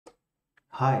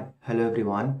Hello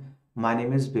everyone. My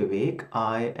name is Vivek.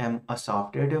 I am a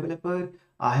software developer.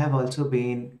 I have also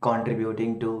been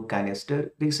contributing to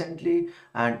Kanister recently,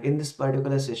 and in this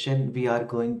particular session, we are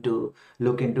going to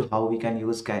look into how we can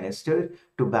use Kanister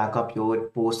to back up your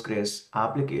Postgres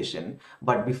application.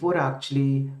 But before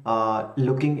actually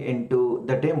looking into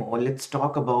the demo, let's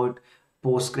talk about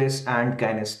Postgres and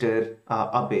Kanister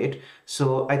a bit.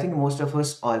 So I think most of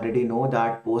us already know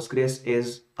that Postgres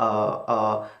is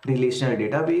a relational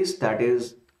database that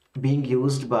is being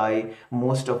used by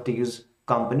most of these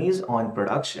companies on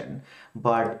production.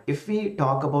 But if we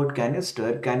talk about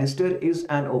Kanister, Kanister is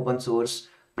an open source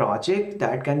project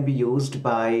that can be used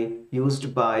by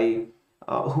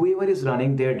whoever is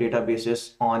running their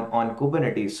databases on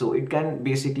Kubernetes. So it can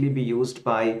basically be used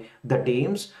by the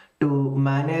teams to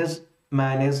manage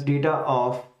data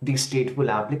of the stateful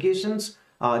applications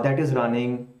that is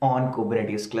running on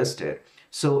Kubernetes cluster.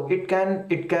 So it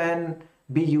can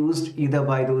be used either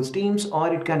by those teams,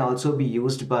 or it can also be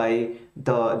used by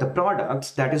the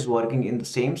products that is working in the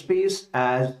same space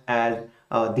as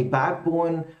the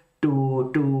backbone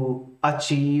to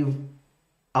achieve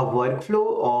a workflow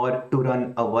or to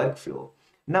run a workflow.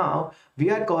 Now we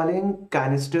are calling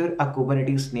Kanister a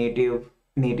Kubernetes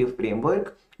native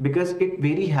framework because it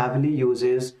very heavily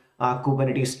uses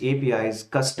Kubernetes APIs,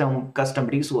 custom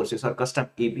resources or custom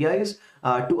APIs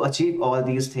to achieve all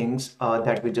these things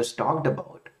that we just talked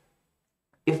about.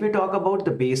 If we talk about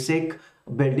the basic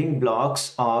building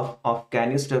blocks of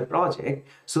Kanister project,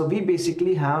 so we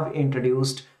basically have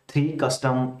introduced three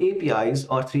custom APIs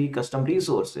or three custom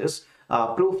resources,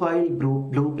 profile,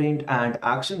 blueprint, and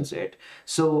action set.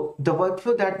 So the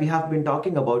workflow that we have been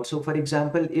talking about, so for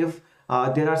example, if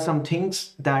there are some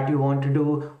things that you want to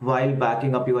do while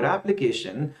backing up your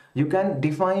application, you can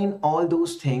define all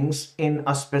those things in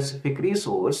a specific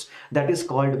resource that is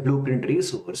called blueprint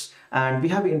resource. And we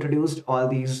introduce all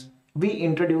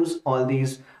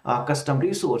these custom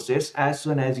resources as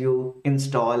soon as you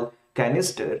install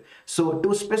Kanister. So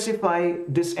to specify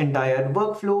this entire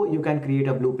workflow, you can create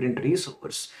a blueprint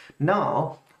resource.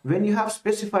 Now, when you have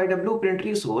specified a blueprint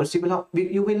resource, you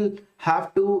will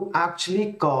have to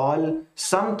actually call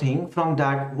something from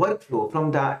that workflow, from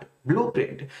that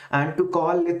blueprint. And to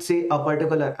call, let's say, a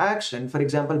particular action, for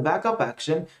example, backup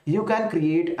action, you can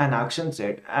create an action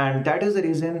set. And that is the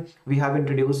reason we have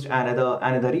introduced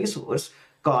another resource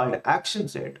called action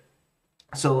set.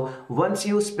 So once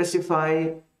you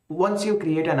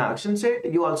create an action set,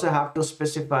 you also have to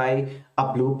specify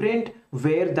a blueprint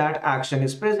where that action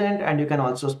is present, and you can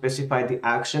also specify the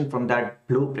action from that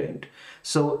blueprint.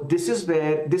 So this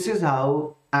is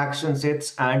how action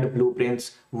sets and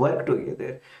blueprints work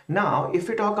together. Now, if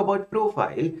we talk about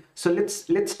profile, so let's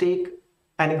take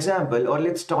an example, or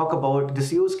let's talk about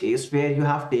this use case where you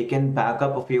have taken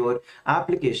backup of your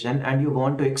application and you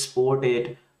want to export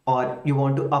it, or you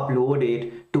want to upload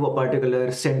it to a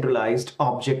particular centralized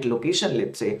object location,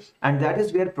 let's say, and that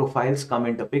is where profiles come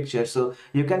into picture. So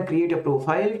you can create a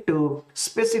profile to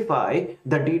specify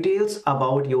the details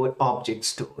about your object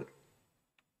store.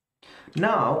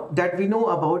 Now that we know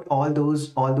about all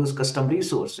those custom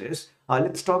resources,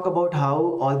 let's talk about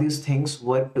how all these things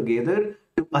work together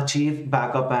to achieve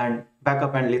backup and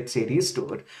let's say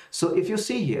restore. So if you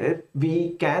see here,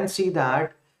 we can see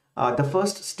that the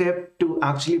first step to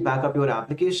actually back up your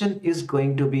application is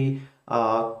going to be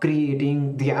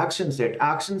creating the action set.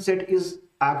 Action set is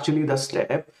actually the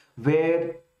step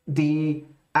where the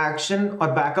action or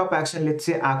backup action, let's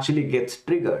say, actually gets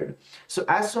triggered. So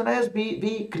as soon as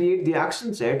we create the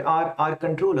action set, our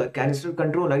controller, Kanister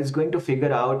controller, is going to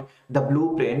figure out the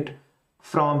blueprint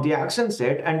from the action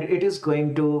set, and it is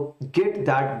going to get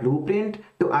that blueprint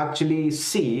to actually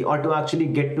see, or to actually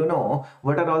get to know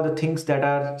what are all the things that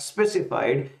are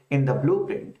specified in the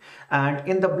blueprint. And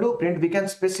in the blueprint, we can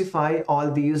specify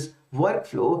all these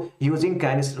workflow using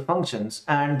Kanister functions,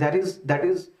 and that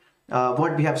is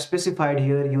what we have specified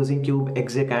here using kube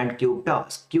exec and kube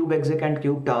task. Kube exec and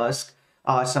kube task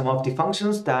are some of the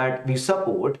functions that we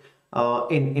support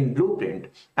in Blueprint.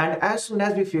 And as soon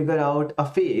as we figure out a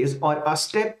phase or a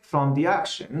step from the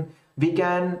action, we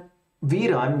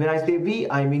run, when I say we,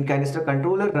 I mean Kanister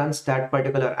controller runs that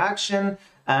particular action.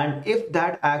 And if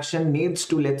that action needs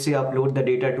to, let's say, upload the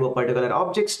data to a particular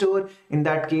object store, in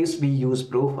that case, we use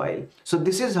profile. So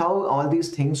this is how all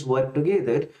these things work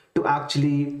together to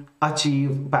actually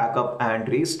achieve backup and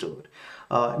restore.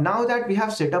 Now that we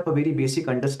have set up a very basic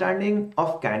understanding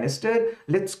of Kanister,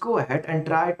 let's go ahead and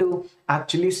try to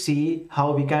actually see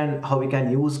how we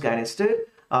can use Kanister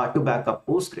to back up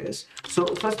Postgres. So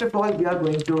first of all, we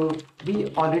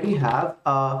already have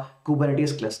a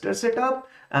Kubernetes cluster set up,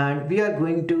 and we are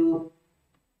going to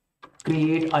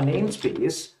create a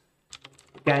namespace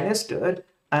Kanister,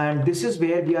 and this is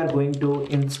where we are going to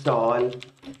install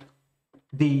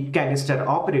the Kanister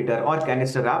operator or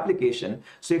Kanister application.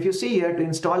 So if you see here, to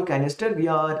install Kanister, we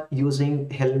are using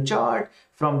Helm chart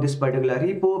from this particular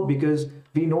repo because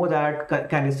we know that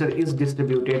Kanister is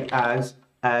distributed as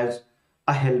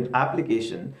a Helm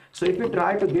application. So if you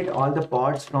try to get all the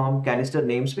pods from Kanister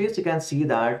namespace, you can see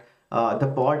that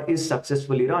the pod is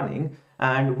successfully running.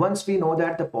 And once we know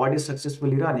that the pod is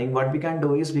successfully running, what we can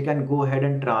do is we can go ahead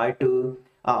and try to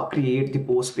create the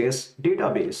Postgres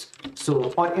database.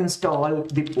 So, or install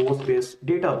the Postgres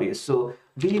database. So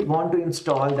we want to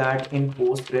install that in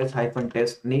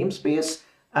Postgres-test namespace.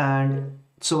 And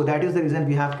so that is the reason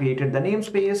we have created the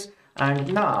namespace.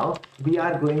 And now we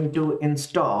are going to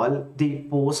install the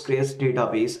Postgres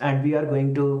database, and we are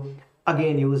going to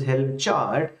again use Helm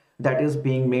chart that is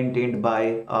being maintained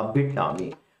by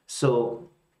Bitnami. So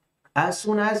as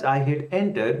soon as I hit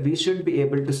enter, we should be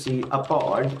able to see a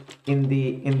pod in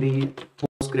the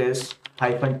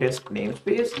Postgres-test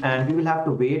namespace, and we will have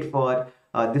to wait for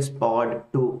this pod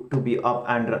to be up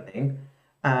and running.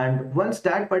 And once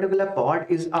that particular pod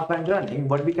is up and running,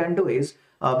 what we can do is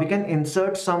we can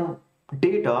insert some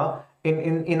data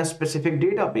in a specific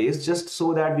database, just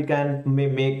so that we can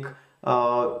make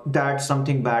that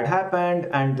something bad happened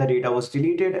and the data was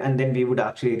deleted, and then we would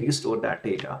actually restore that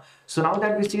data. So now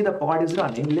that we see the pod is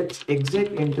running, let's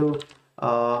exit into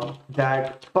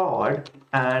that pod,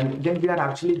 and then we are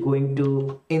actually going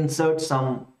to insert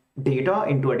some data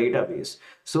into a database.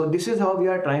 So this is how we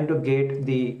are trying to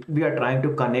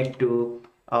connect to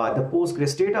the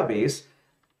Postgres database.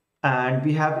 And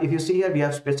we have, if you see here, we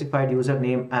have specified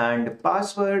username and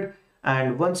password.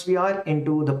 And once we are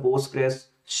into the Postgres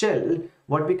shell,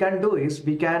 what we can do is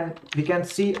we can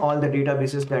see all the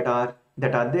databases that are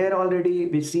there already.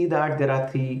 We see that there are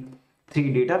three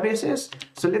databases.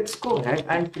 So let's go ahead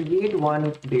and create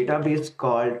one database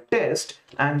called test,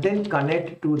 and then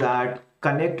connect to that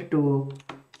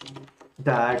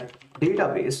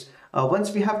database.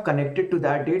 Once we have connected to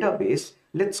that database,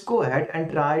 let's go ahead and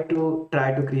try to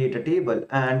create a table.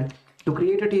 And to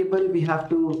create a table, we have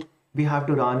to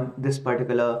run this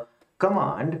particular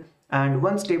command. And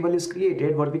once table is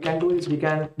created, what we can do is we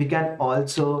can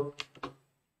also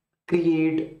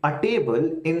create a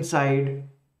table inside,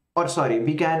 or sorry,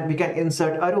 we can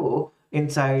insert a row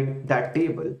inside that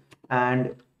table.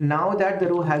 And now that the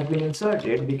row has been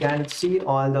inserted, we can see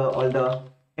all the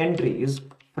entries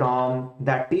from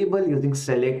that table using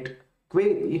select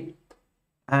query.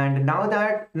 And now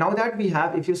that we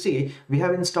have, if you see, we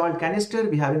have installed Kanister,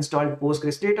 we have installed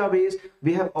Postgres database,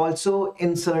 we have also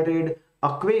inserted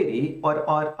a query or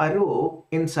a row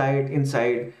inside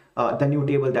the new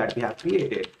table that we have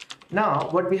created. Now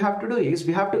what we have to do is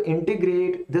we have to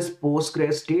integrate this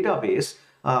Postgres database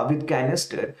with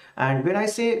Kanister. And when I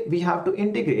say we have to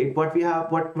integrate,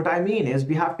 what I mean is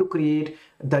we have to create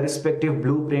the respective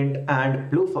blueprint and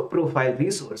profile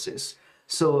resources.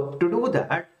 So to do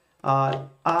that,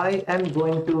 I am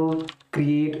going to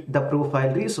create the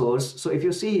profile resource. So if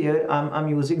you see here, I'm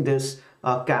using this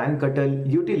Kanister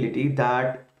utility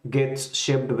that gets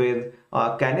shipped with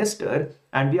Kanister,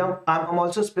 and I'm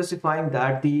also specifying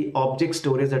that the object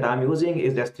storage that I'm using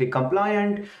is S3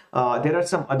 compliant. There are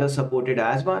some other supported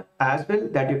as well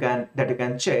that you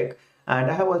can check,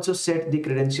 and I have also set the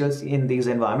credentials in these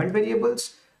environment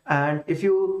variables. And if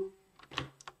you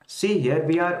see here,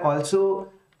 we are also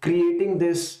creating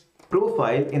this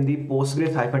profile in the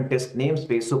Postgres-test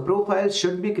namespace. So profiles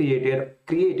should be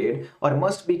created or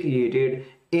must be created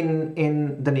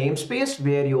in the namespace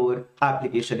where your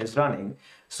application is running.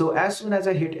 So as soon as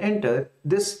I hit enter,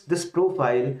 this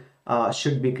profile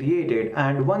should be created.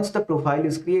 And once the profile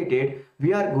is created,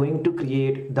 we are going to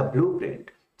create the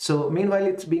blueprint. So meanwhile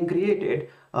it's being created,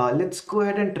 let's go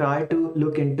ahead and try to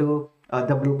look into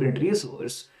the blueprint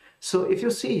resource. So if you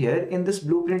see here in this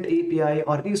blueprint API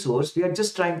or resource, we are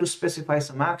just trying to specify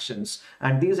some actions,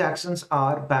 and these actions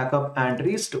are backup and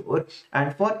restore.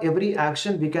 And for every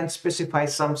action, we can specify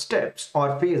some steps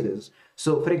or phases.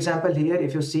 So for example, here,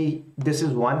 if you see, this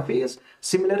is one phase.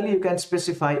 Similarly, you can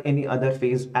specify any other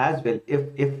phase as well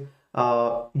if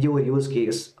your use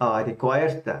case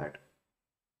requires that.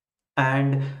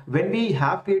 And when we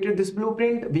have created this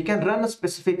blueprint, we can run a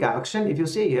specific action. If you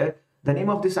see here, the name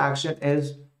of this action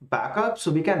is backup.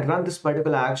 So we can run this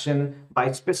particular action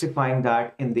by specifying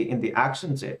that in the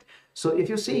action set. So if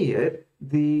you see here,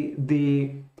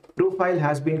 the profile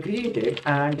has been created,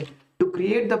 and to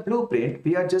create the blueprint,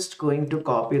 we are just going to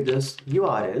copy this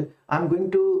URL. I'm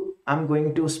going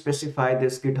to specify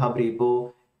this GitHub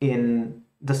repo in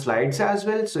the slides as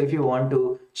well. So if you want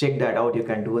to check that out, you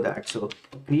can do that. So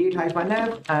create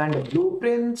 -f, and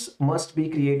blueprints must be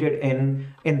created in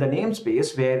the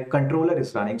namespace where controller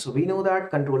is running. So we know that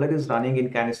controller is running in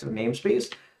Kanister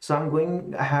namespace. So I'm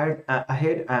going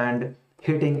ahead and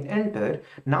hitting enter.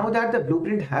 Now that the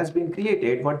blueprint has been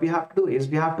created, what we have to do is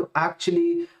we have to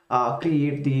actually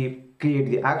create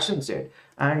the action set.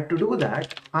 And to do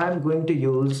that, I'm going to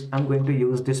use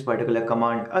this particular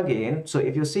command again. So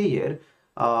if you see here,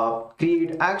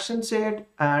 create action set,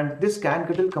 and this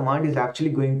can_ctl command is actually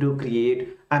going to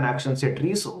create an action set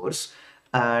resource,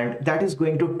 and that is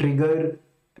going to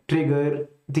trigger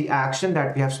the action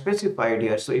that we have specified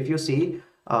here. So if you see,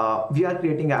 we are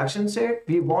creating action set.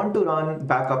 We want to run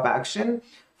backup action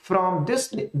from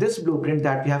this blueprint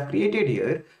that we have created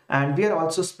here, and we are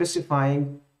also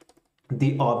specifying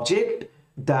the object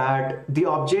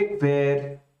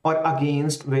where or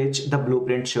against which the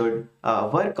blueprint should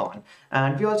work on.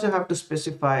 And we also have to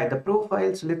specify the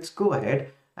profile. So let's go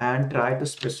ahead and try to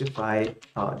specify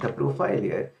the profile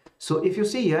here. So if you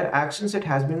see here, action set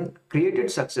has been created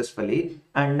successfully,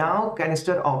 and now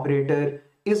Kanister operator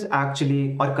is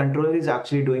actually, or controller is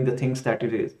actually doing the things that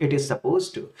it is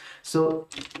supposed to. So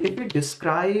if we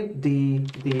describe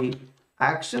the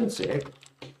action set,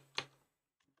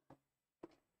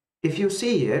 if you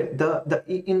see here,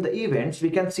 in the events, we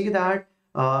can see that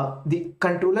the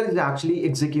controller is actually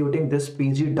executing this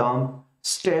pg dump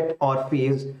step or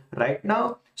phase right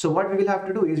now. So what we will have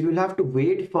to do is we will have to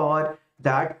wait for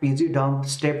that pg dump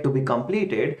step to be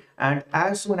completed, and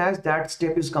as soon as that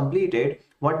step is completed,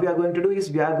 what we are going to do is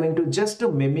we are going to, just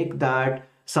to mimic that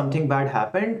something bad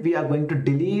happened, we are going to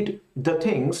delete the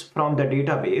things from the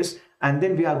database, and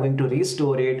then we are going to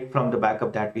restore it from the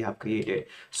backup that we have created.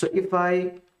 So if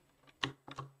I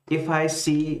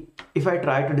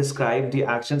try to describe the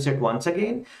action set once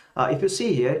again, if you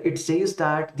see here, it says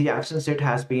that the action set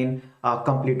has been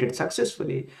completed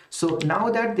successfully. So now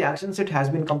that the action set has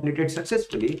been completed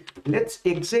successfully, let's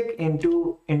exit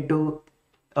into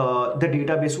the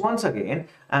database once again,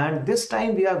 and this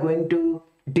time we are going to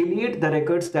delete the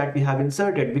records that we have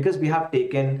inserted because we have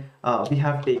taken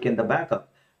the backup.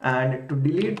 And to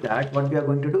delete that, what we are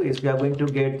going to do is we are going to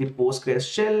get the Postgres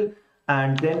shell.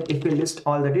 And then if we list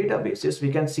all the databases,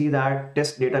 we can see that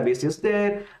test database is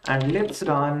there, and let's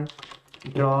run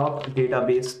drop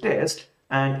database test.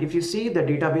 And if you see, the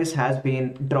database has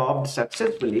been dropped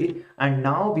successfully, and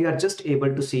now we are just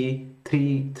able to see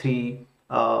three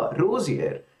rows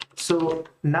here. So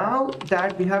now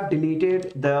that we have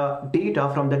deleted the data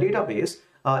from the database,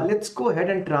 let's go ahead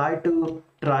and try to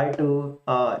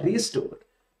restore.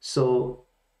 So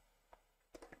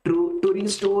to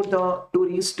restore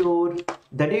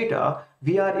the data,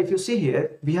 we are, if you see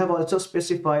here, we have also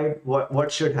specified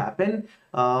what should happen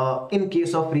in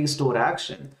case of restore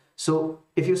action. So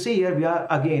if you see here, we are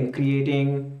again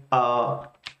creating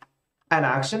an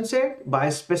action set by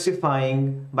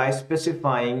specifying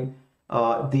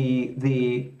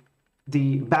the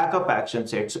backup action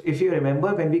set. So if you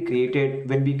remember, when we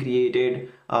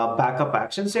created backup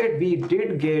action set, we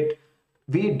did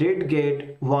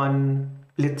get one,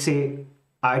 let's say,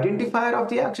 identifier of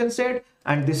the action set,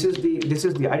 and this is the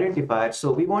identifier.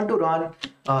 So we want to run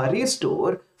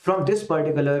restore from this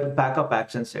particular backup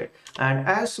action set, and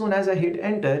as soon as I hit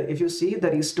enter, if you see,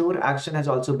 the restore action has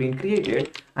also been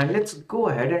created. And let's go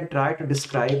ahead and try to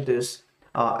describe this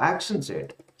action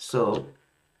set. So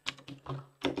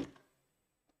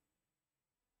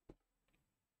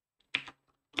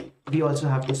we also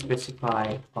have to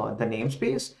specify the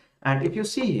namespace, and if you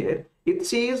see here, it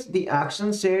says the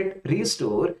action set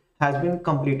restore has been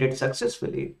completed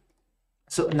successfully.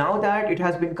 So now that it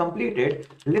has been completed,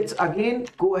 let's again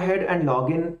go ahead and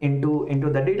log into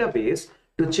the database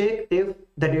to check if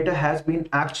the data has been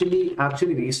actually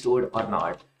restored or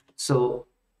not. So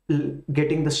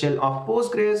getting the shell of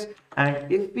Postgres,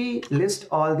 and if we list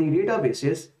all the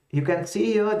databases, you can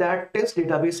see here that test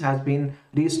database has been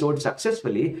restored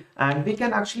successfully, and we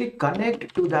can actually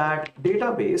connect to that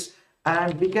database,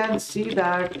 and we can see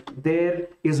that there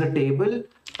is a table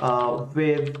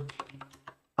with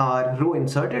our row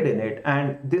inserted in it,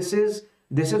 and this is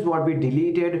what we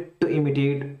deleted to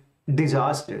imitate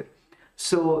disaster.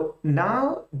 So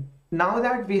now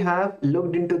that we have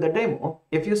looked into the demo,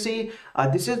 if you see,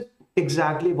 this is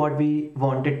exactly what we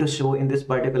wanted to show in this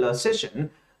particular session.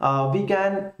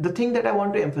 The thing that I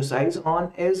want to emphasize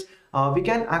on is we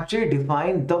can actually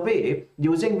define the way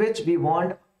using which we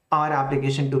want our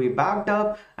application to be backed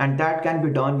up, and that can be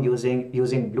done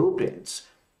using blueprints.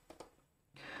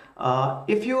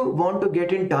 If you want to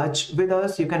get in touch with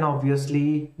us, you can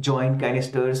obviously join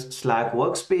Kanister's Slack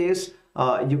workspace.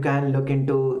 you can look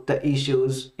into the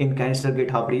issues in Kanister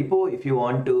GitHub repo if you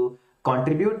want to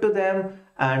contribute to them.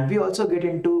 And we also get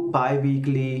into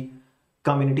bi-weekly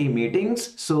community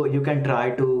meetings, so you can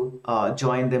try to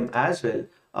join them as well.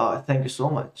 Thank you so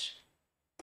much.